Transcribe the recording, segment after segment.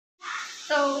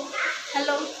তো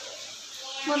হ্যালো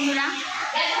বন্ধুরা,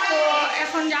 তো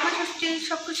এখন জামা ষষ্ঠী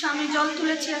সব কিছু আমি জল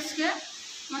তুলেছি আজকে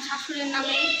আমার শাশুড়ির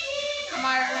নামে,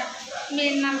 আমার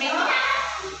মেয়ের নামে,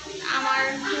 আমার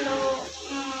হলো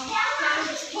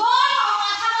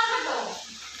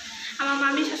আমার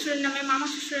মামি শাশুড়ির নামে, মামা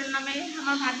শ্বশুরের নামে,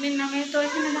 আমার ভাগ্নির নামে। তো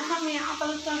এখানে দেখো আমি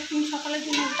আপাতত এখন সকালের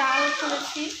জন্য ডাল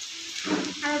করেছি,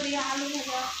 আরও দিয়ে আলু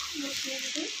ভাজা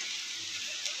বসিয়েছি।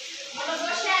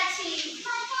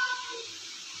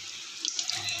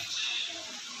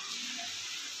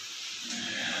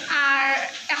 আর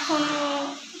এখনও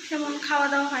সেমন খাওয়া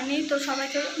দাওয়া হয়নি, তো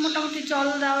সবাইকে মোটামুটি জল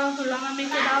দেওয়া হলো। আমার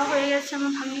মেয়েকে দেওয়া হয়ে গেছে,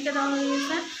 আমার ভাগ্নিকে দেওয়া হয়ে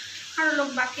গেছে, আরও লোক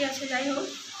বাকি আছে। যাই হোক,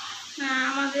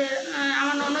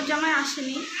 আমার ননদ জামাই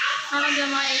আসেনি,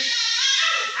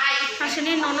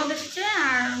 ননদ এসেছে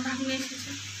আর ভাগ্নি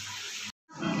এসেছে।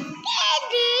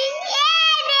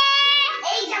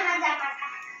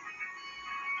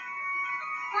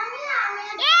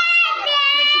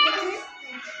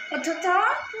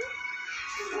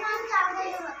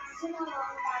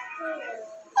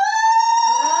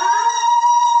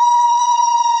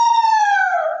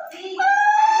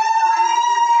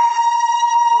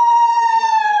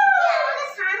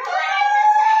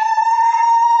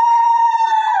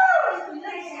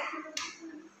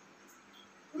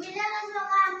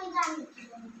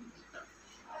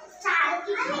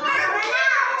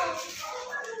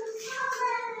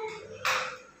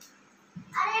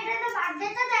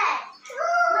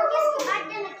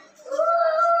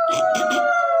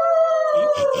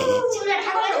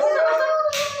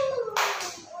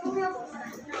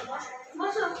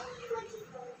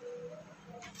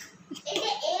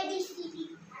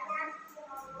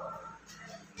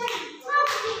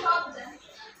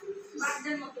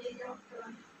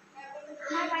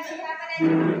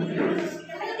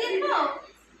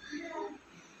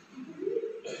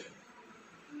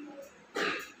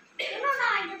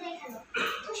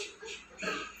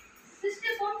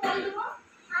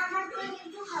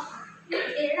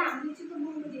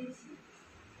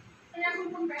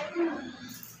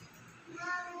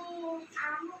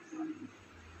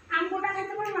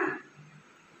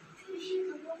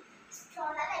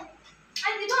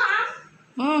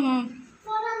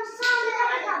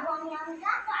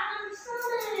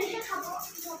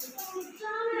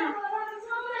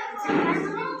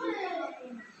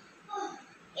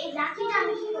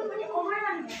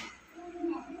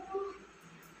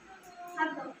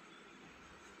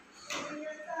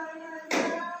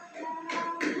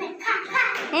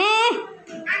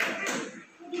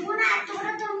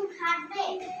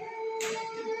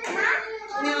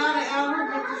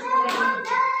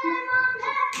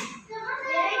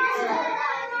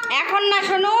 এখন না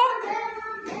শোনো,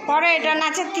 পরে এটা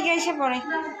নাচের থেকে এসে পড়ে।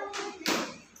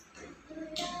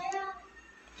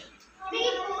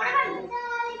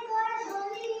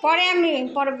 পরে আমি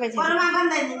পরে পেয়েছি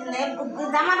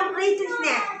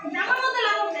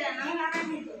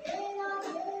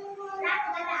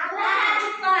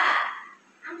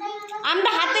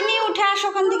আমরা হাতে নিয়ে উঠে আসো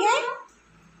ওখান থেকে।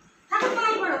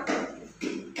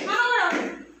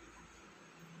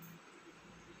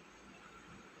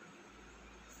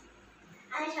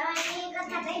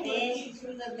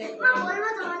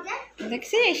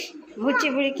 দেখছিস ভুচি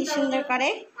বুড়ি কি সুন্দর করে।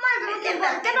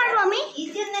 বলতে পারবো আমি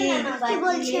কি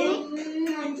বলছি?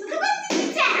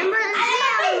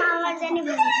 মামা জানি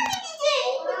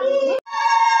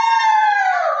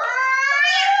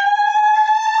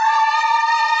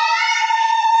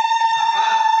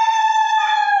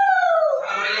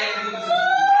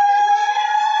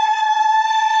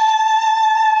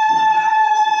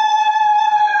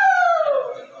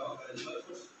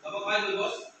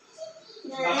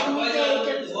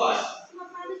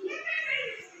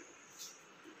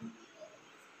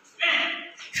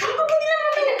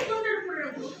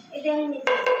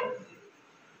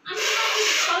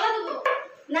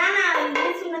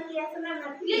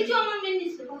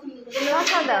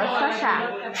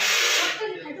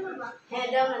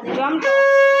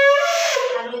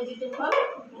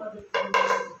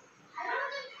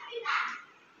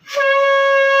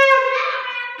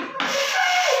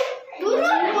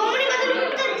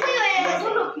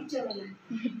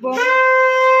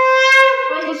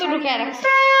ঢুকে রাখছে।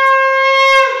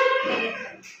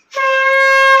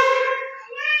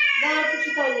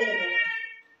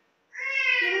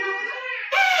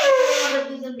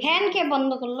 ফ্যান কে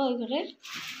বন্ধ করলো ওই ঘরের?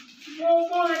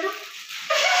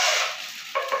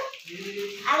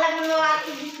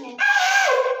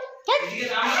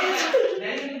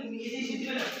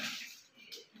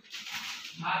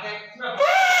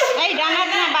 এই ডানা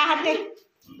না বা হাতে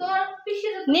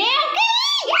নে।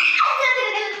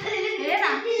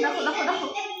 দেখো দেখো দেখো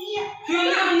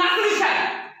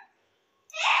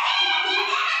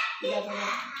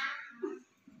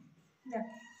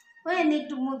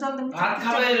জল দেব ভাত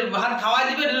খাবে, ভাত খাওয়াই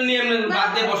দিবে, এটা নিয়ে এমনি ভাত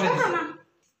দিয়ে বসে ওঠো দিছে। না,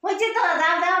 হয়েছে তো,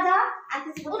 যাও যাও যাও, আর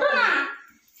কিছু করতে ওঠো হবে না।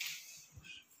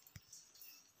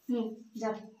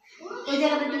 যাও ওই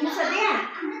জায়গাটা তুমি মুছে দিয়ে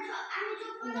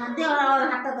হাত দিয়ে ওর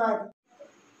হাতটা ধোয়া দাও।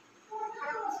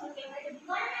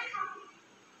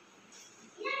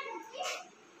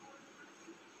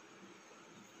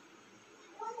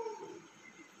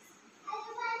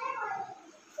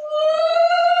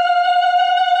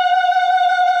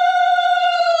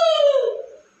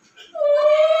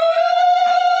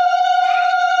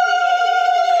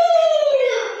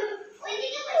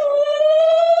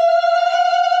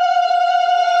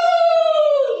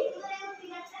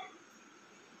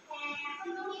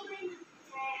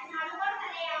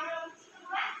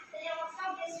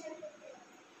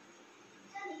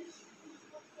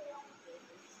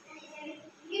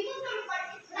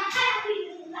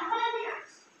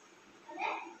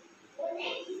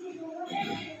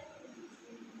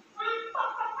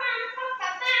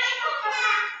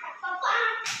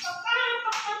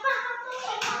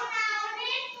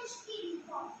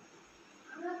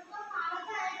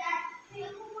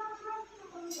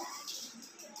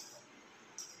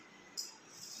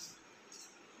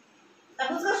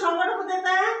 তারপর সংকট কোথায়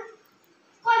তা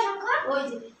কয় সংখ্যা? ওই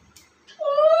যে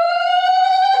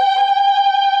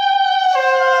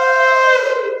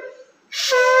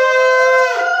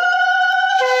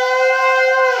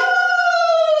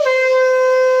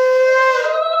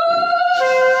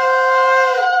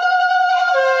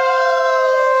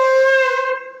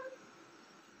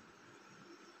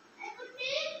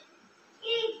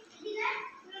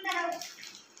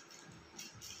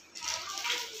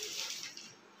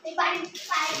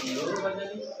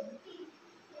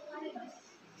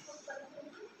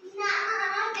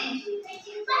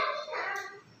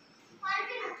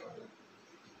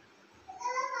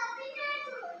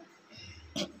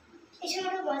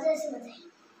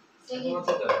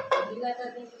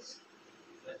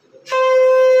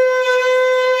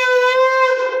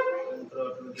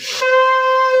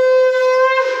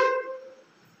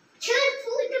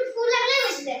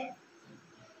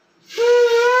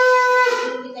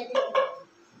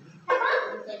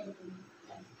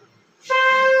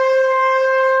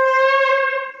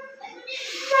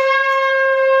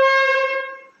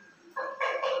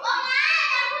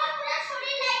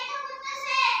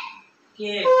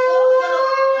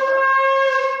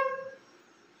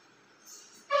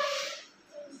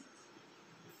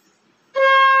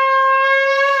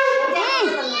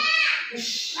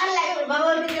বাবা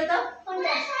ওই দিকে তো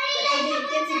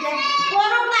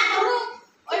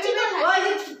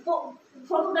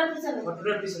ফটোটার পিছনে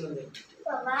ফটোটার পিছনে দেখ।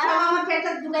 সব আমার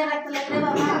পেটটা ঢুকায় রাখতে লাগলে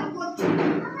বাবা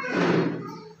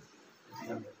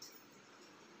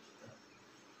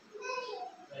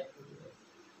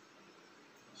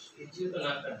কিছু তো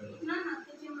না কাটবে। না না,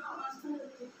 তুমি আমার মাঝখানে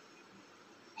রেখো।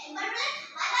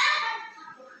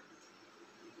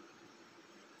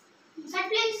 Sir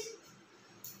please.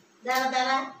 দাঁড়া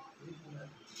দাঁড়া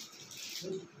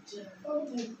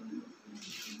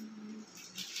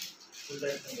ফুলটা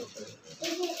একটু করতে হবে।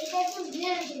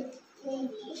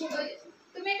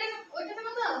 তুমি এটা ওইটা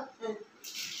তো দাও।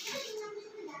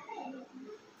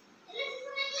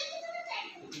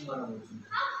 বানাবো তুমি।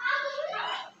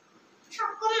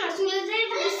 সবকম না চলে যাই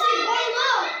বলছি বলবো।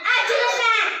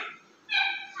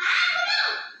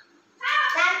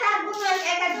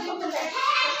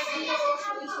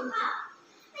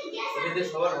 এটাতে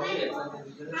সবার হবে একসাথে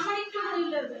দুজনে। আমার একটু ভালো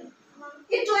লাগবে।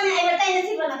 একটু এবার টাইনে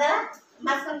ছিল না দাঁড়া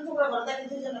মাঝখানে টুকরো করো তাহলে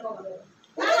দুজনে কমা দেবে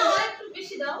না না, আর একটু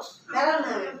বেশি দাও। দাঁড়াও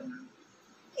না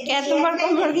কে তোমার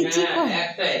কোন ঘর গিয়েছি কো হ্যাঁ,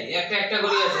 একটাই একটা একটা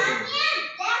করে আছে।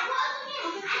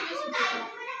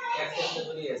 একটা একটা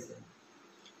করে আছে।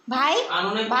 ভাই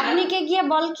আনুনে ভাগ্নিকে গিয়ে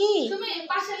বল কি তুমি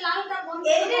পাশে লালটা বন্ধ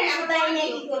এই করে সুতাই নিয়ে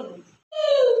কি করবে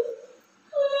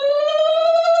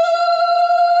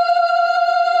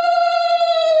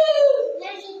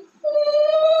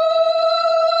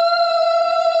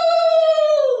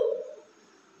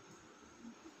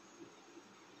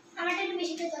আমারটা একটু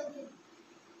বেশি করে দাও।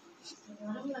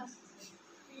 গরম লাগছে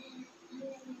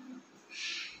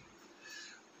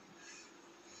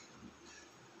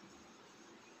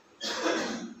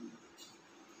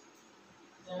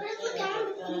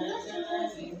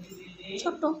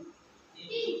ছোট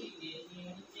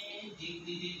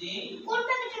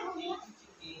কোনটা কেটে হবে?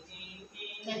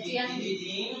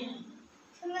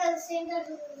 তুমি সেন্টার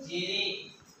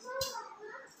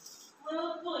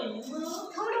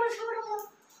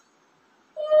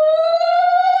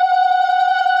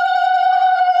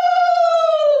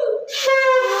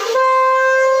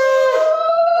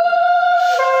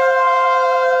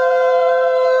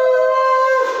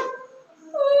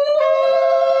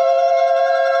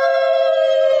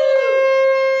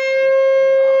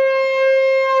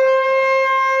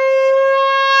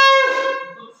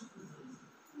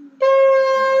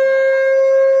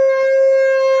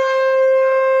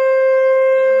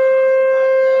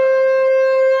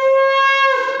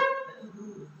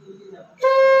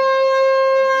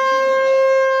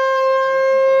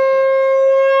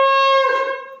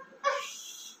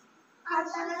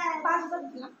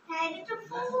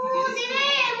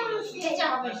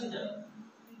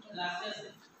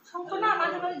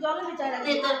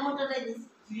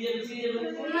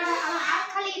আমার হাত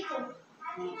খালি তো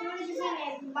তোমার কিছু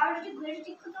নেই 12টা ঠিক ঘড়ি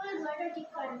ঠিক করতে বলে ঘড়িটা ঠিক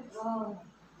করেন ও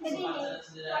এটাই নেই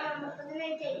আমার মতো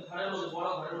এটাই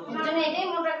এর জন্য এটাই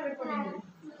মোটা করে করে দিই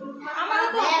আমারও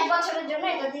তো 1 বছরের জন্য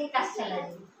এটা দিয়ে কাজ চালাই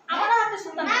দিই আমারও হাতে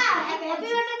সুতা না না হ্যাপি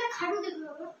বার্থডে খাড়ু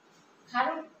দেখবো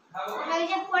খারু এই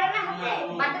যে পরে না হাতে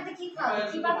বাটাতে কি খাও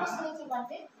কি বার বসে কি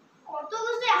বাটে কত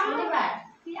বুঝতে আমি শনিবার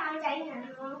আমি জানি না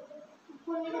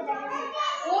কোন দিকে দেখা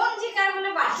কোন জিকার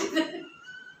বলে বাটে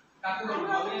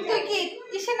তুই কি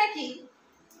কিসে নাকি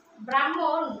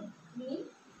ব্রাহ্মণ তুমি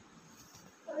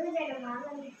ওই জায়গা না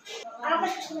জানি আমার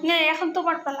না এখন তো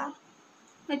পারপালা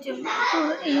ওই জন্য তো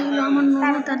এই হলো আমার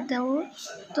ননদ আর দেওর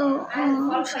তো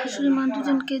শাশুড়ি মা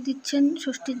দুজনকে দিচ্ছেন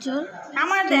ষষ্ঠীর জল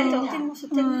আমার তো,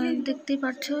 দেখতেই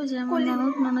পাচ্ছো যে আমার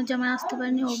ননদ জামাই আসতে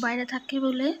পারেনি ও বাইরে থাকে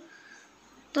বলে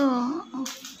তো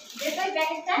এটাই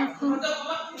প্যাকেটটা এখন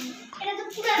এটা তো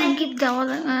পুরো গিফট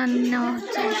নেওয়া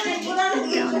হচ্ছে gift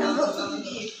দেওয়া নেওয়া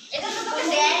এটা তো তোকে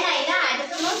দেয় নাই না এটা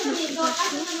তো নতুন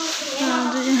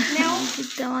দুজন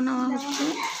গিফট দেওয়া নেওয়া হচ্ছে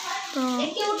তো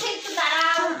দেখে উঠে একটু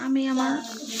দাঁড়াও আমি আমার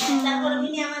তারপর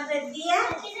মিনি আমাদের দিয়া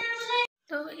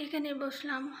তো এখানে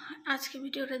বসলাম আজকে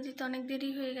ভিডিওটা দিতে অনেক দেরি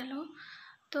হয়ে গেল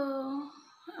তো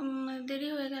দেরি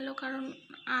হয়ে গেল কারণ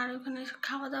আর ওখানে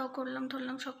খাওয়া দাওয়া করলাম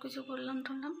ধরলাম সব কিছু করলাম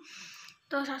ধরলাম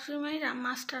তো শাশুড়ি মাই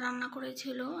মাছটা রান্না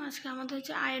করেছিল আজকে আমাদের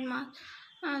হচ্ছে আয়ের মাছ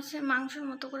সে মাংসের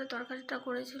মতো করে তরকারিটা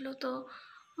করেছিল তো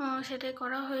সেটাই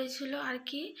করা হয়েছিল আর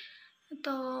কি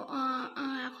তো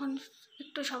এখন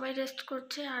একটু সবাই রেস্ট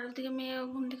করছে আর ওদিকে মেয়ে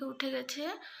ঘুম থেকে উঠে গেছে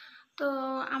তো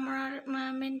আমার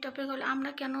মেন টপিক হলো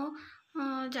আমরা কেন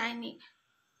যাইনি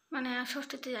মানে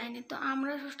ষষ্ঠীতে যাইনি তো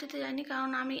আমরা ষষ্ঠীতে যাইনি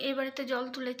কারণ আমি এই বাড়িতে জল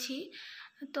তুলেছি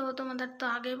তো তোমাদের তো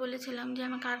আগেই বলেছিলাম যে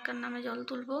আমি কার কার নামে জল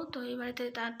তুলবো তো এই বাড়িতে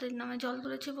তাদের নামে জল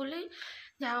তুলেছি বলেই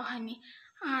যাওয়া হয়নি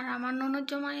আর আমার ননদ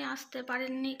জামাই আসতে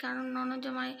পারেননি কারণ ননদ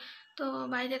জামাই তো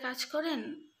বাইরে কাজ করেন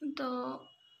তো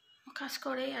কাজ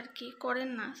করে আর কি করেন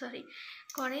না সরি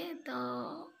করে তো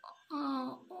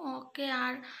ওকে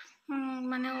আর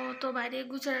মানে ও তো বাইরে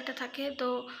গুজরাটে থাকে তো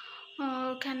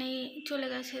ওখানেই চলে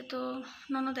গেছে তো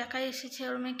ননদ একাই এসেছে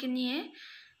ওর মেয়েকে নিয়ে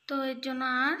তো এর জন্য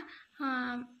আর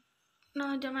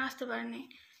ননদ জামাই আসতে পারেনি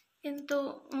কিন্তু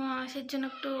সেই জন্য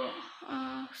একটু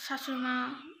শাশুড়ি মা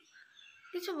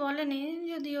কিছু বলেনি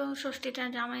যদিও ষষ্ঠীটা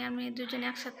জামাই আর মেয়ে দুজনে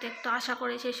একসাথে একটু আশা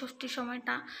করে সেই ষষ্ঠীর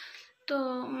সময়টা তো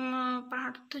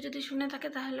পার্থ যদি শুনে থাকে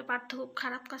তাহলে পার্থ খুব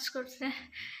খারাপ কাজ করছে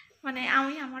মানে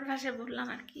আমি আমার ভাষায় বললাম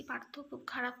আর কি পার্থ খুব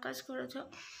খারাপ কাজ করেছ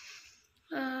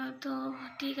তো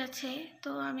ঠিক আছে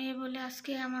তো আমি বলে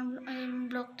আজকে আমার এই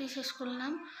ব্লগটি শেষ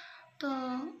করলাম তো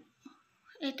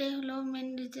এটাই হলো মেন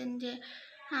রিজন যে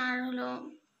আর হলো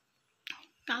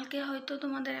কালকে হয়তো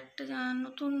তোমাদের একটা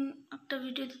নতুন একটা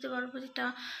ভিডিও দিতে পারবো যেটা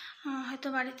হয়তো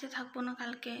বাড়িতে থাকবো না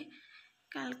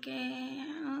কালকে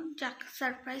যাক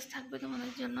সারপ্রাইজ থাকবে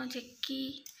তোমাদের জন্য যে কি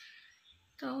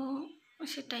তো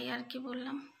সেটাই আর কি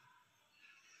বললাম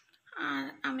আর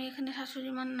আমি এখানে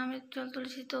শাশুড়ি মার নামে জল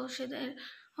তুলেছি তো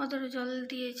ওদেরও জল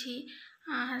দিয়েছি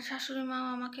আর শাশুড়ি মাও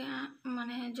আমাকে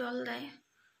মানে জল দেয়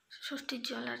ষষ্ঠীর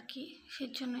জল আর কি সেই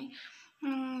জন্যই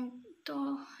তো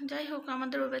যাই হোক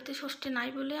আমাদের ওই বাড়িতে ষষ্ঠী নাই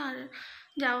বলে আর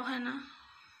যাওয়া হয় না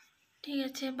ঠিক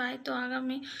আছে বাই তো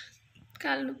আগামী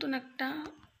কাল নতুন একটা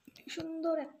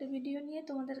সুন্দর একটা ভিডিও নিয়ে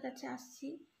তোমাদের কাছে আসছি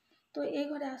তো এই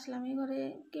ঘরে আসলাম এই ঘরে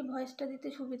কি ভয়েসটা দিতে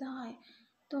সুবিধা হয়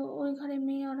তো ওই ঘরে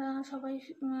মেয়ে ওরা সবাই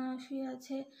শুয়ে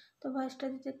আছে তো ভয়েসটা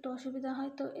দিতে একটু অসুবিধা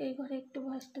হয় তো এই ঘরে একটু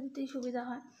ভয়েসটা দিতেই সুবিধা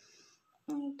হয়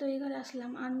তো এই ঘরে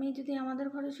আসলাম আর মেয়ে যদি আমাদের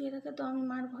ঘরে শুয়ে থাকে তো আমি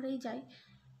মার ঘরেই যাই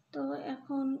তো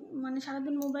এখন মানে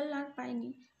সারাদিন মোবাইল আর পাইনি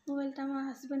মোবাইলটা আমার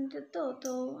হাজব্যান্ডের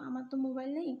তো আমার তো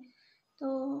মোবাইল নেই তো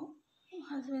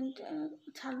হাজব্যান্ড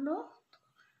ছাড়লো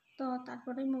তো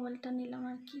তারপরেই মোবাইলটা নিলাম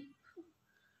আর কি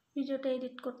ভিডিওটা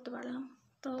এডিট করতে পারলাম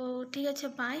তো ঠিক আছে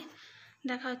বাই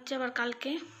দেখা হচ্ছে আবার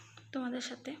কালকে তোমাদের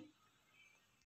সাথে